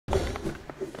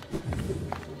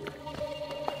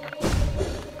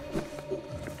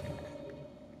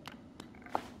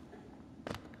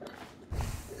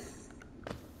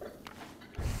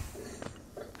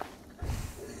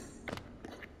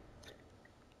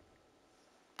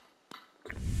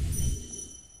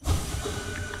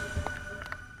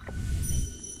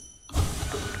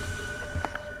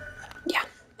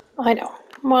I know.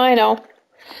 I know.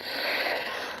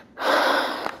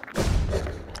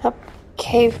 A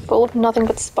cave full of nothing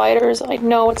but spiders. I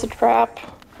know it's a trap.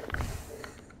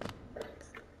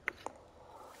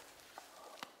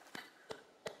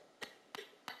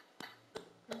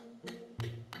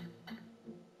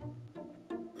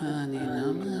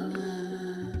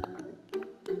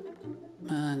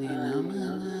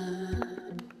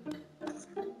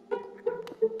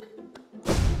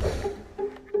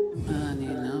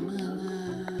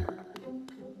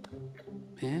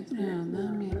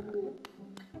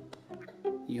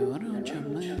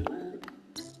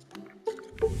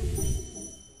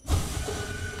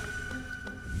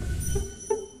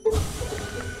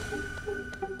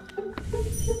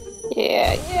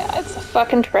 Yeah, it's a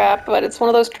fucking trap, but it's one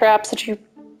of those traps that you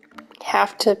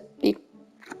have to be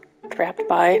trapped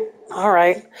by.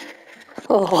 Alright.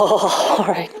 Oh,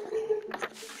 alright.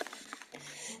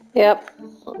 Yep.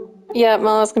 Yep,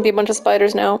 well, it's gonna be a bunch of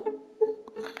spiders now.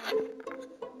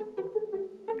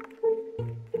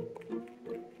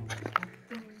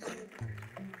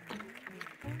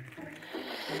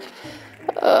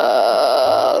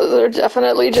 They're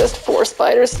definitely just 4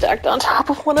 spiders stacked on top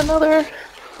of one another.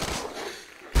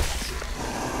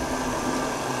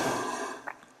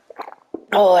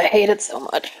 Oh, I hate it so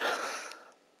much.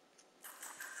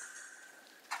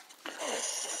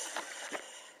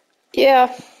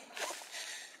 Yeah.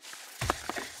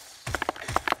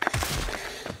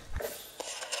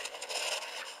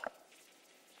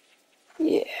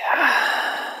 Yeah.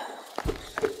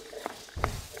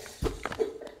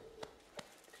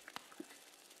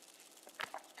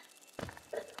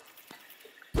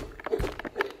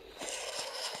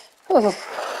 Oh.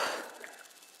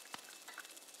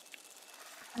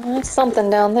 There's something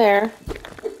down there.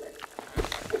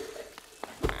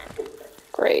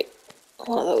 Great.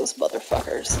 One of those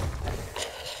motherfuckers.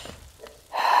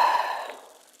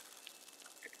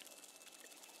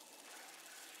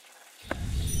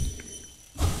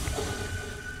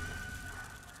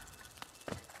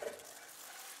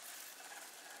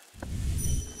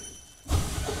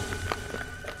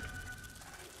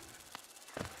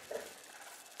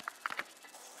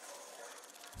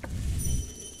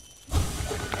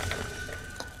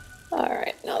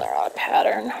 Alright, another odd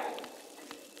pattern.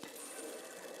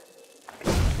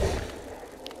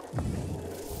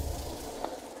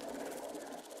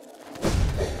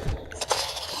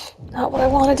 Not what I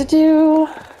wanted to do.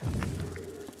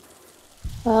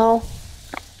 Well,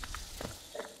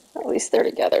 at least they're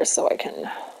together so I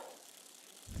can...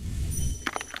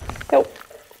 Nope.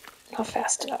 Not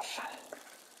fast enough.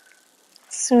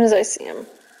 As soon as I see him.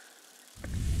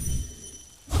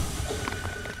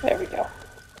 There we go.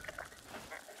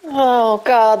 Oh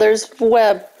god, there's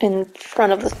web in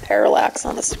front of the parallax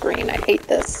on the screen. I hate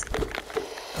this.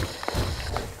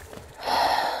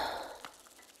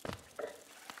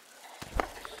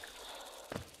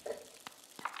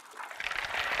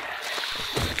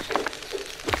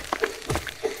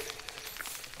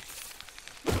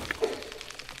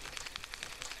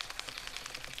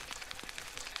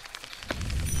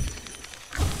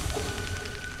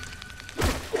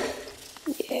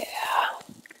 Yeah.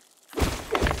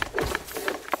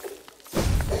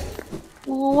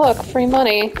 Oh, look, free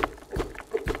money.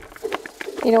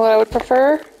 You know what I would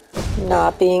prefer?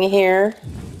 Not being here.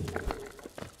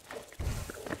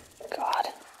 God.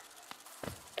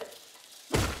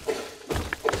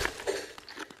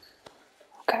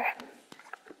 Okay.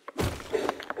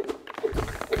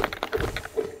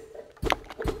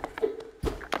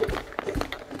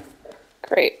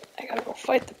 Great. I gotta go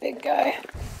fight the big guy.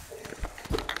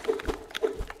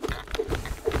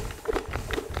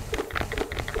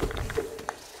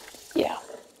 Yeah.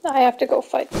 I have to go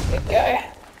fight the big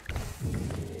guy.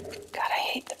 God, I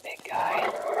hate the big guy.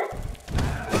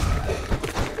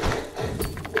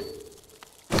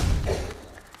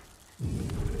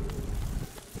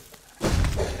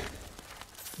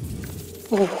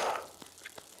 Ooh.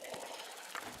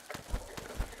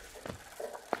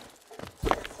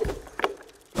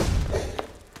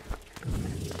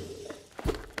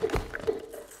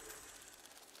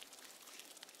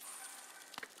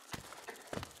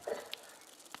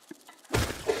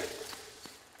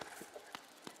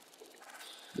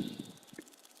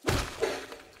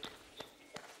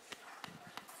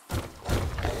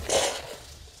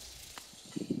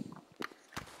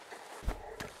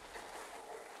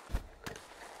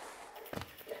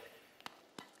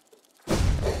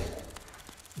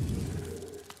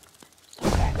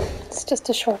 Okay. It's just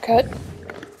a shortcut.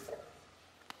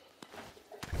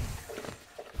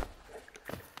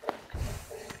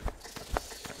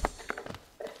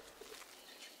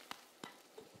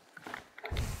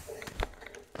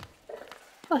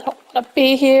 wanna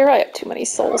be here. I have too many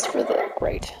souls for the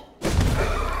great.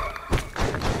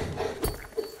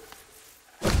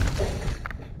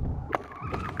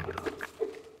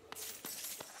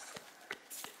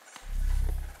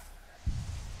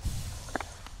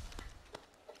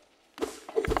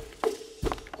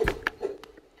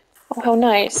 Oh, how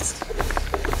nice.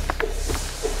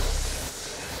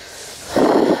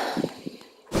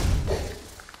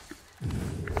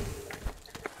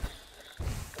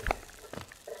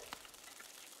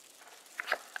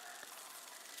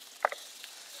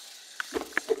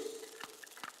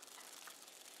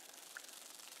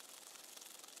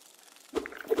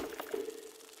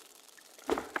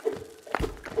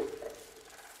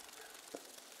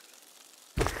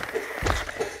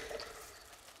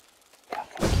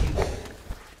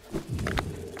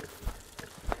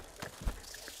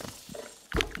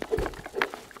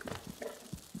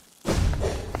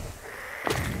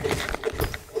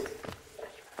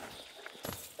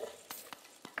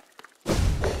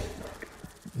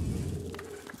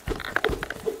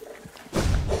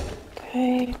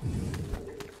 Okay.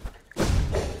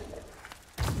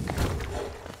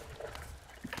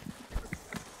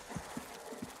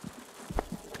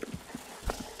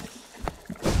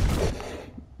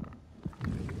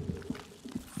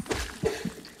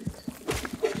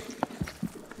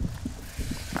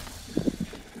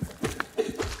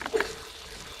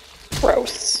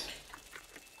 Gross.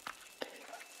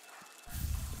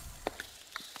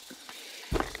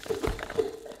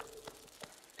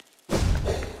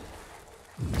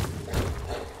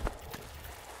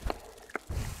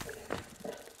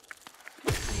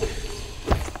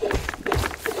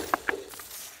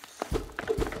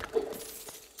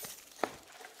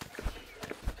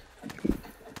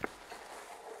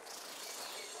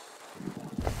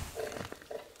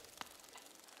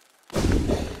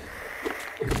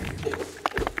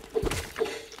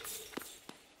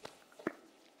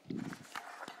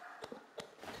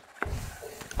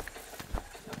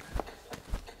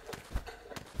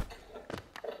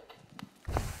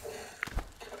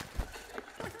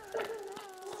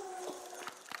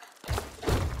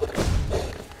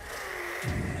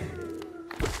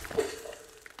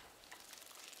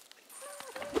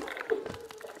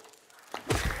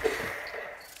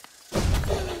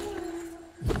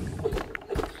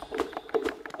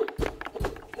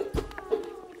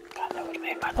 That would have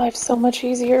made my life so much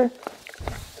easier.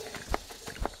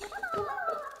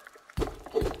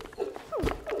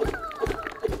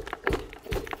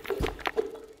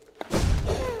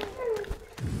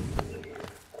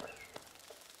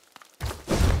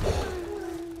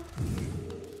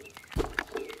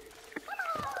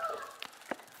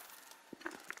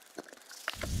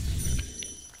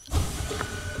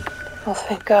 Oh,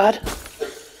 thank God.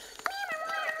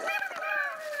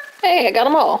 Hey, I got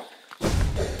them all.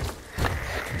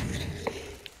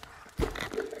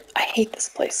 I hate this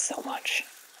place so much.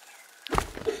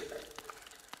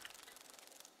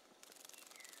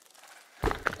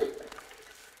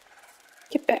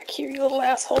 Get back here, you little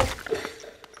asshole.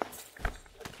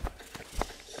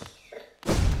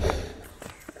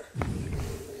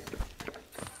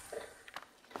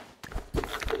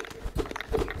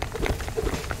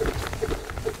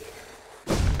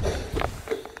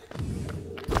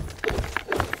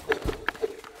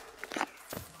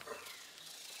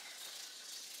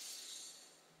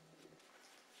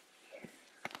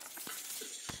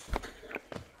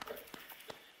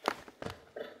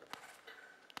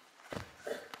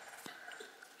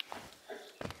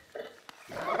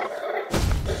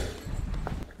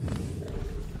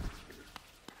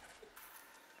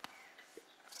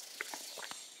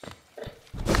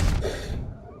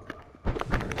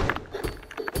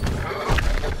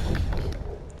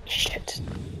 Shit.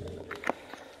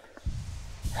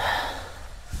 I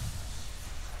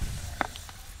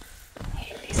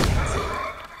hate these things.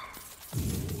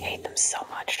 I hate them so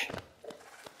much.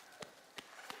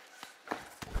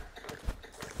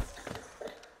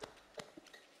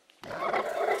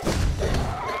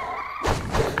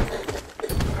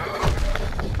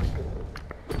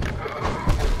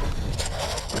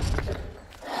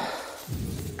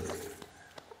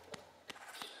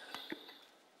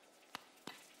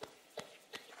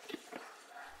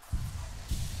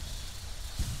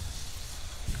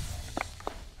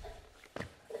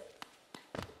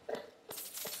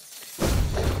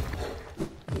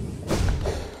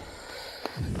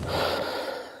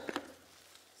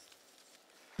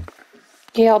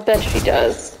 Yeah, I'll bet she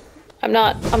does. I'm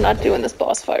not doing this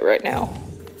boss fight right now.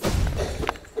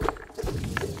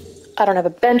 I don't have a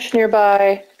bench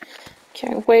nearby.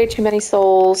 Carrying way too many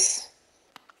souls.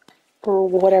 Or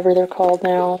whatever they're called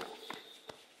now.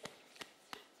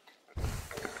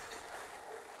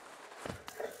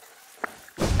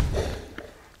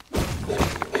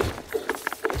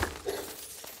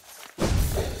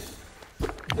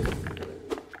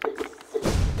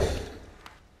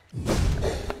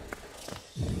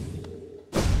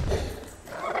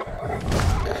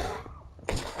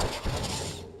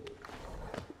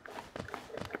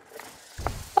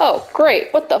 Oh,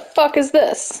 great. What the fuck is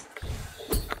this?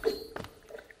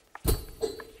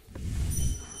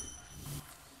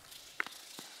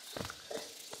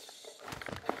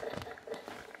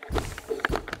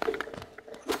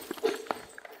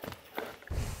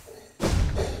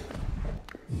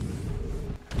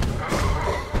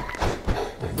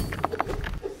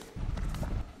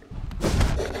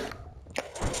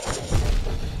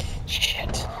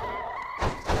 Shit.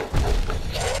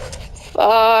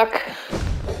 Fuck.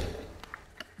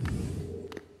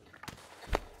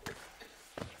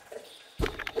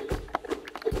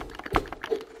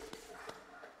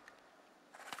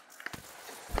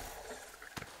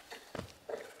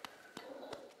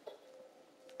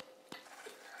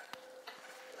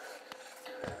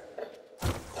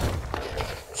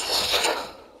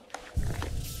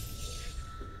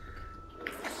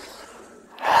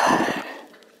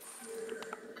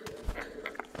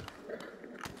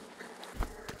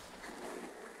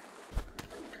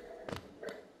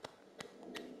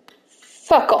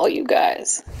 Fuck all you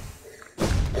guys.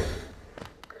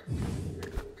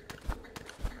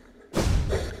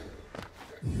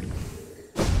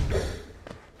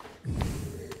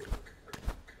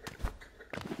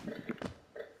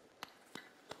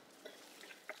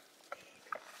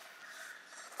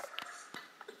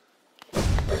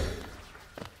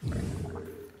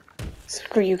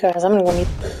 Screw you guys, I'm gonna go meet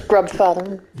Grub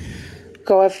Father.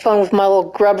 Go have fun with my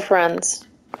little grub friends.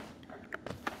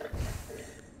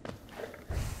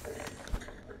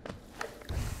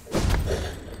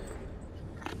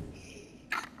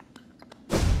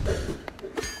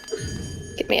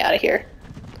 Get me out of here.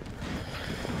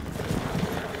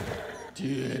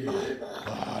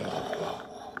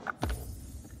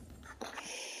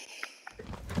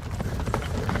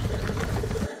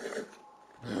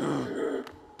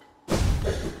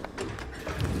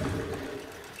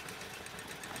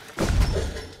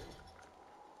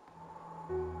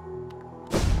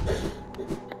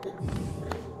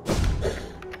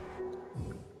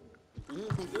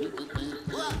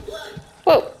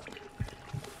 Whoa.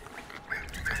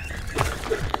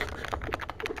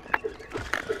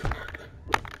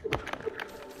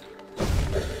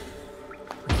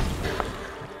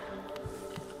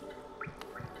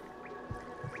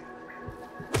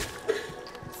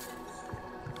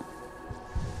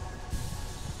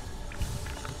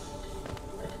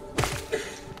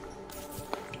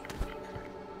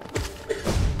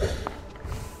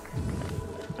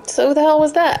 So who the hell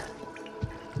was that?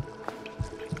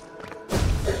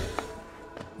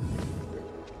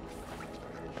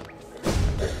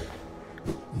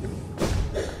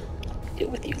 Deal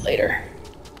with you later.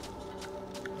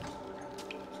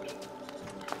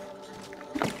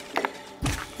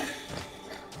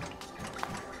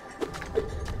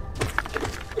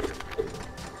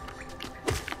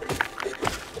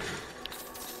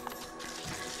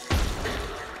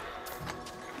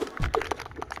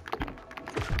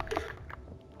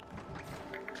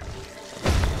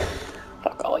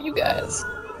 Fuck all you guys.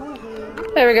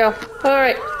 There we go.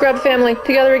 Alright, Grub family,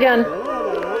 together again.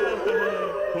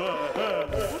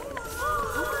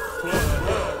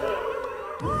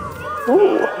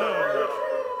 Ooh.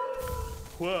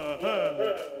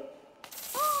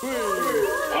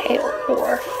 Hail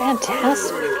War,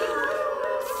 fantastic.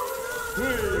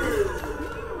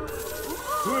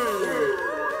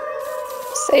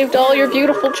 Saved all your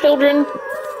beautiful children.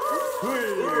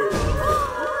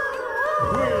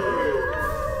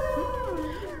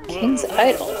 King's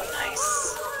Idol,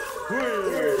 nice.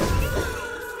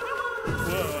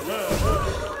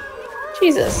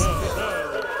 Jesus.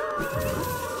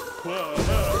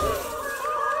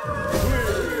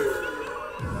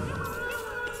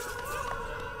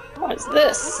 What is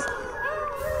this?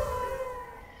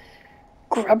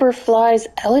 Grubberfly's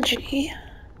Elegy.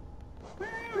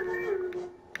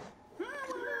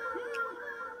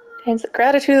 Contains the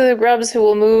gratitude of the grubs who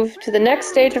will move to the next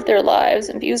stage of their lives,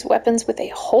 imbues weapons with a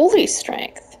holy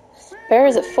strength.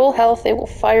 Bears at full health, they will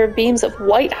fire beams of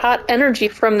white-hot energy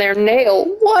from their nail.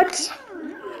 What?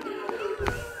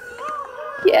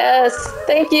 Yes,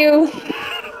 thank you.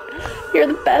 You're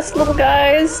the best little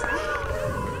guys.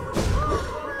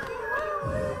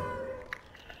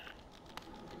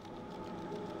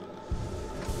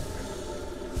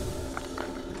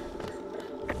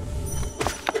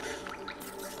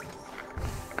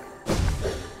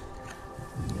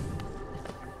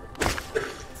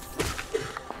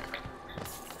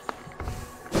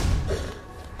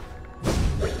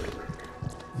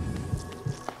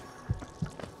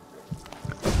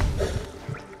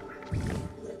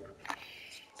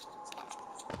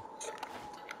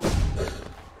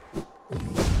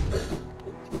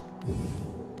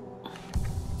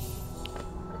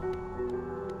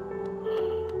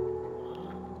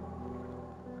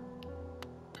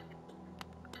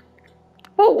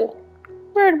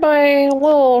 my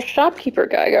little shopkeeper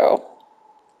guy go?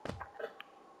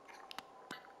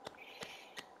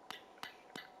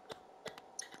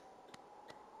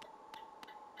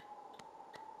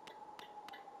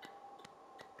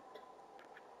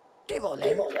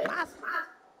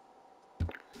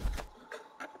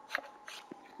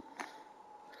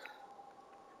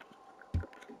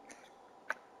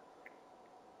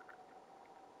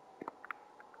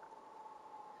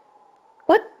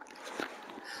 What?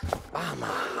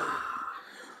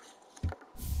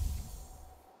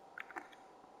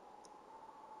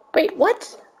 Wait,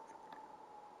 what?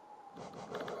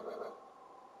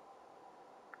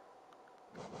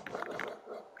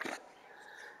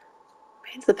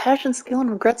 The passion, skill, and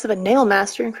regrets of a nail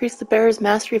master increase the bearer's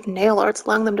mastery of nail arts,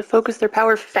 allowing them to focus their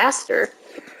power faster.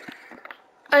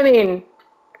 I mean,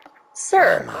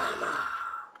 sir.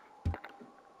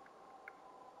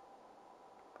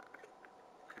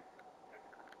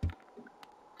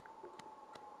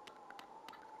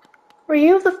 Were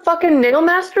you the fucking nail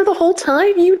master the whole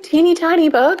time, you teeny tiny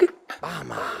bug?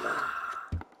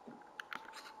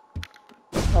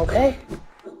 Okay.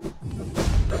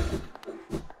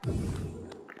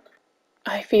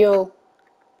 I feel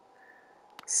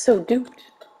so duped.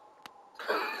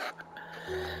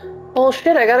 Well,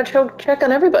 shit, I gotta check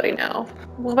on everybody now.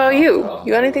 What about you?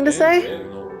 You got anything to say?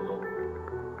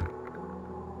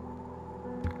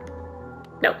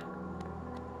 No.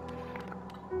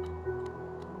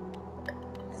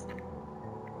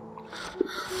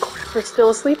 We're still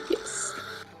asleep? Yes.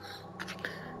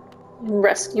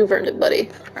 Rest, you've earned it, buddy.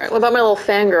 Alright, what about my little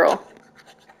fangirl?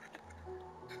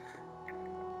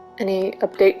 Any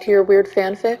update to your weird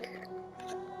fanfic?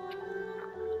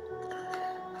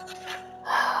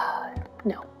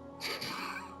 No.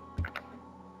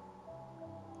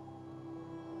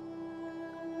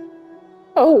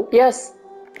 Oh, yes.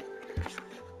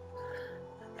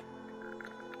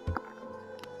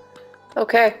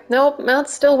 Okay. Nope,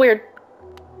 that's still weird.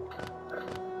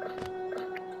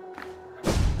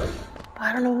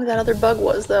 I don't know who that other bug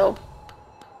was, though.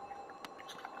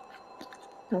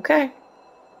 Okay.